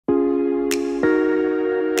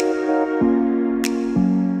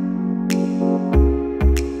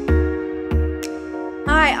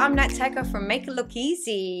I'm Nat Tucker from Make It Look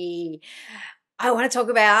Easy. I want to talk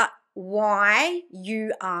about why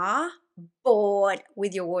you are bored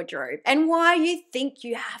with your wardrobe and why you think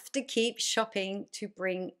you have to keep shopping to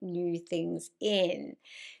bring new things in.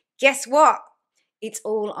 Guess what? It's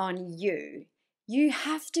all on you. You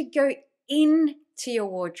have to go into your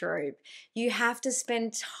wardrobe. You have to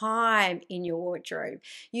spend time in your wardrobe.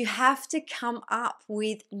 You have to come up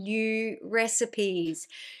with new recipes.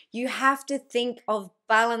 You have to think of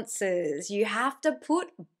balances. You have to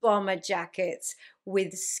put bomber jackets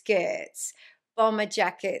with skirts, bomber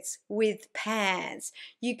jackets with pants.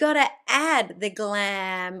 You got to add the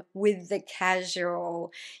glam with the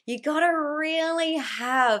casual. You got to really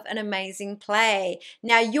have an amazing play.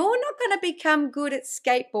 Now, you're not going to become good at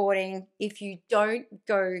skateboarding if you don't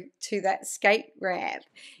go to that skate ramp.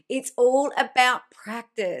 It's all about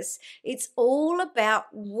practice. It's all about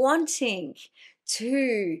wanting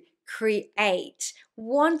to create,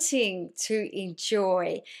 wanting to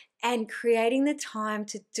enjoy, and creating the time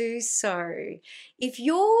to do so. If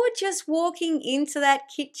you're just walking into that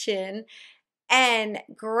kitchen and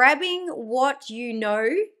grabbing what you know,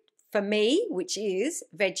 for me, which is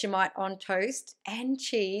Vegemite on toast and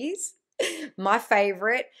cheese, my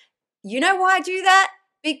favorite, you know why I do that?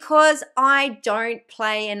 Because I don't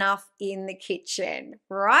play enough in the kitchen,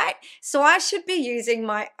 right? So I should be using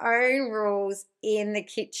my own rules in the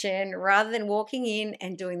kitchen rather than walking in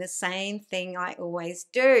and doing the same thing I always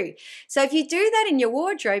do. So if you do that in your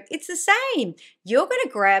wardrobe, it's the same. You're going to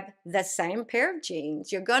grab the same pair of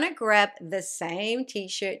jeans. You're going to grab the same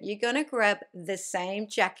t-shirt. You're going to grab the same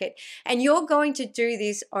jacket. And you're going to do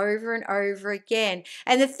this over and over again.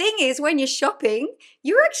 And the thing is, when you're shopping,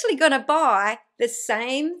 you're actually going to buy the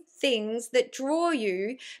same things that draw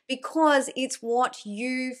you because it's what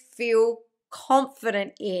you feel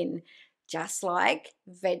confident in, just like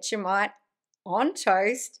Vegemite on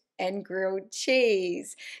toast and grilled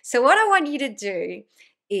cheese. So what I want you to do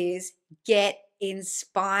is get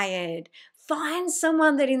inspired. Find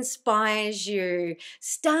someone that inspires you.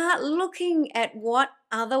 Start looking at what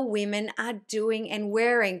other women are doing and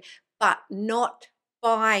wearing, but not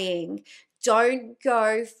buying. Don't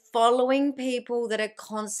go following people that are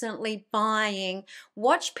constantly buying.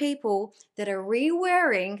 Watch people that are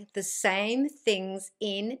re-wearing the same things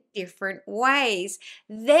in different ways.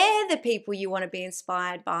 They're the people you want to be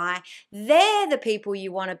inspired by. They're the people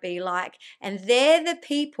you want to be like. And they're the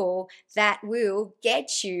people that will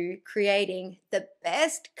get you creating the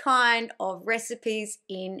best kind of recipes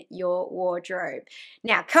in your wardrobe.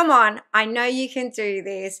 Now, come on. I know you can do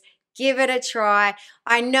this. Give it a try.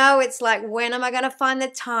 I know it's like, when am I going to find the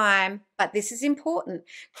time? But this is important.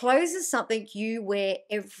 Clothes is something you wear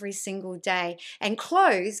every single day. And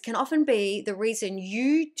clothes can often be the reason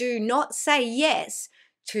you do not say yes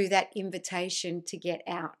to that invitation to get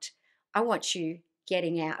out. I want you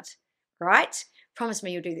getting out, right? Promise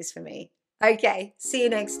me you'll do this for me. Okay, see you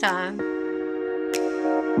next time.